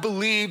I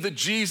believe that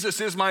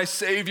Jesus is my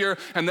Savior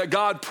and that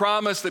God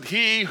promised that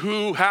He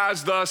who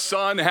has the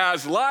Son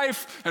has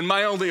life. And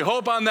my only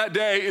hope on that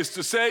day is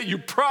to say, you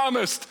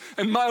promised,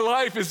 and my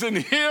life is in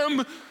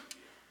Him.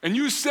 And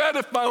you said,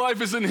 if my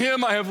life is in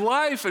him, I have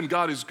life. And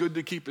God is good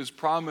to keep his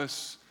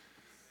promise.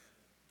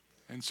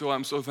 And so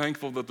I'm so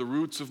thankful that the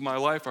roots of my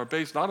life are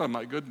based not on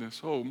my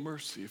goodness. Oh,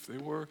 mercy, if they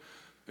were.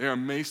 They are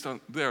based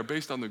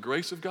on the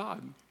grace of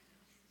God.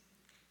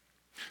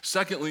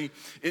 Secondly,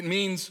 it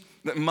means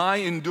that my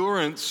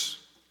endurance,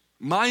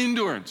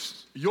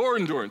 your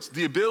endurance,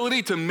 the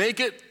ability to make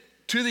it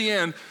to the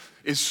end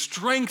is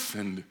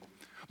strengthened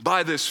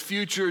by this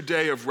future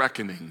day of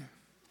reckoning.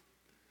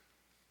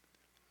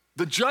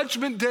 The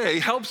judgment day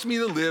helps me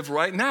to live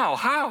right now.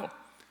 How?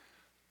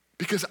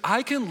 Because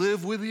I can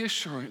live with the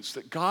assurance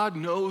that God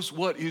knows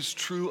what is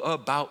true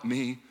about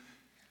me,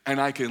 and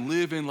I can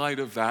live in light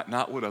of that,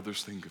 not what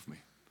others think of me.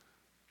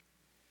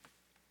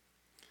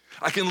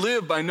 I can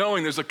live by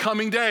knowing there's a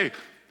coming day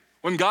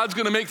when God's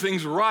going to make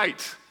things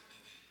right.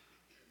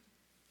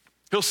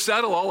 He'll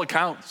settle all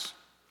accounts.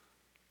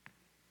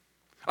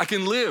 I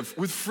can live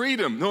with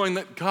freedom knowing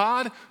that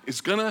God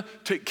is going to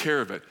take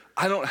care of it.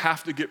 I don't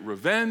have to get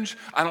revenge.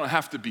 I don't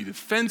have to be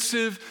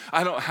defensive.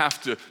 I don't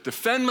have to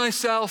defend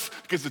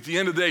myself, because at the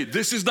end of the day,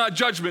 this is not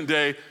judgment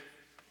day.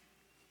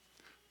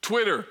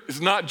 Twitter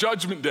is not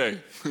judgment day.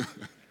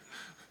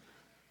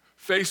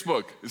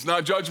 Facebook is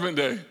not judgment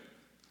day.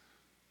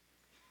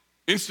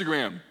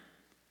 Instagram,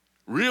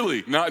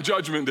 really not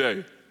judgment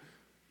day.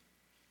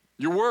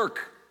 Your work,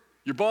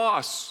 your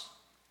boss,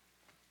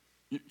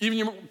 even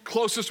your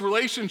closest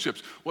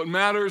relationships. What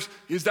matters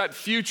is that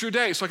future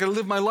day. So I got to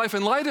live my life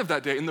in light of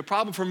that day. And the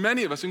problem for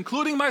many of us,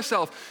 including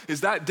myself,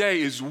 is that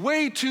day is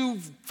way too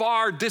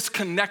far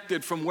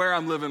disconnected from where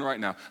I'm living right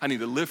now. I need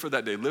to live for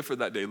that day, live for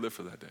that day, live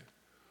for that day.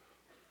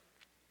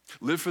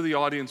 Live for the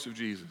audience of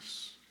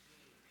Jesus.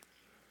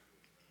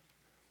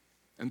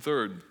 And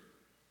third,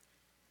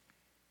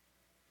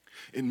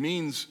 it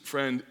means,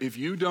 friend, if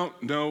you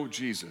don't know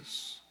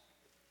Jesus,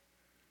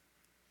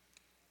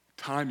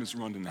 time is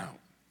running out.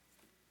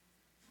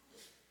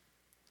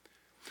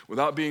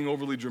 Without being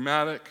overly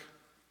dramatic,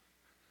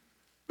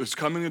 there's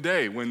coming a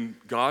day when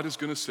God is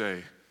going to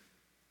say,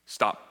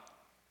 stop.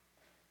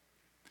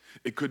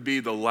 It could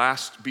be the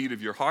last beat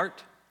of your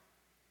heart.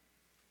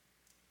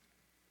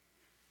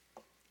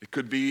 It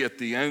could be at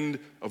the end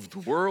of the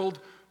world,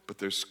 but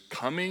there's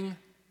coming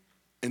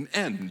an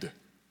end.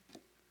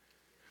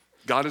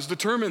 God has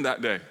determined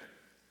that day.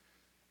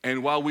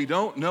 And while we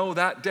don't know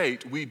that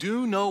date, we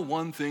do know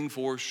one thing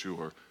for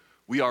sure.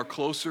 We are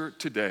closer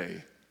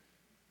today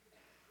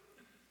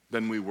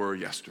than we were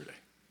yesterday.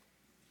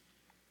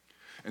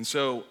 And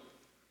so,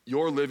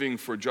 you're living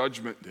for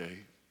Judgment Day,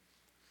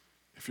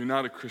 if you're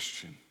not a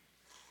Christian,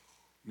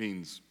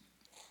 means,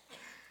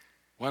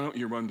 why don't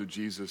you run to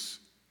Jesus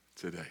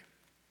today?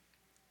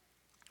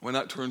 Why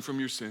not turn from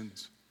your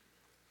sins,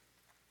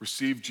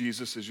 receive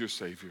Jesus as your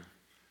Savior,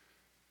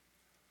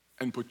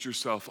 and put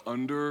yourself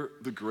under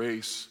the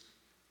grace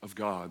of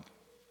God?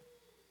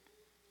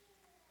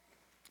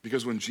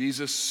 Because when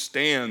Jesus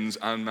stands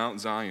on Mount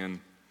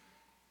Zion,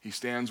 he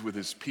stands with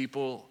his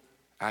people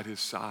at his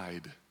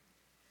side.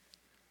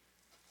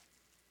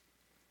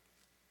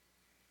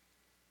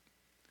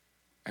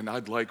 And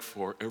I'd like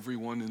for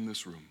everyone in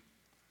this room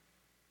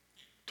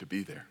to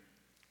be there.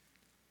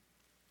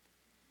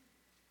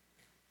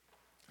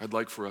 I'd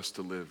like for us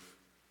to live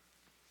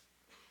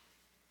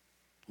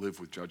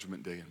with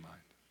Judgment Day in mind.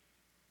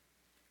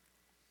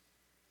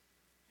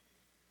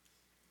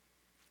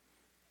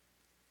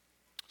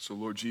 So,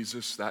 Lord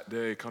Jesus, that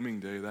day, coming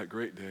day, that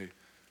great day,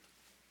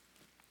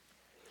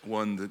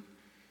 one that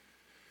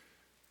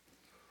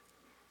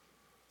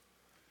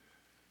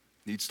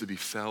needs to be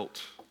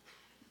felt,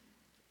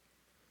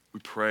 we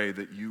pray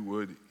that you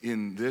would,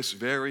 in this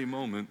very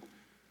moment,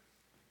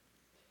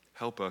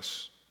 help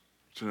us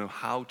to know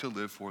how to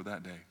live for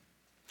that day.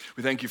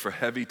 We thank you for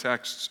heavy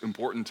texts,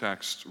 important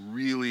texts,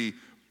 really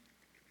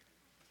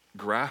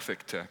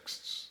graphic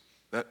texts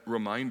that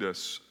remind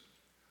us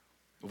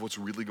of what's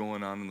really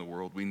going on in the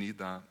world. We need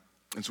that.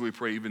 And so we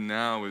pray even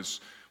now as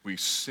we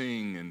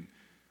sing and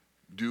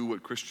do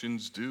what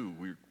Christians do.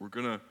 We're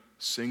going to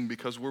sing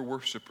because we're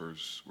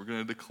worshipers. We're going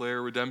to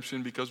declare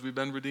redemption because we've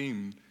been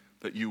redeemed.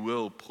 That you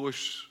will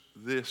push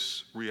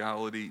this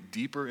reality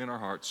deeper in our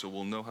hearts so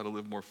we'll know how to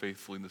live more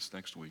faithfully this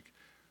next week.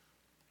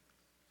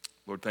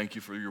 Lord, thank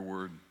you for your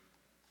word.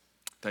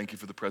 Thank you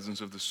for the presence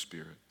of the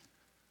Spirit.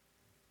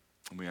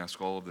 And we ask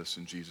all of this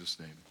in Jesus'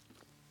 name.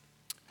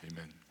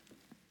 Amen.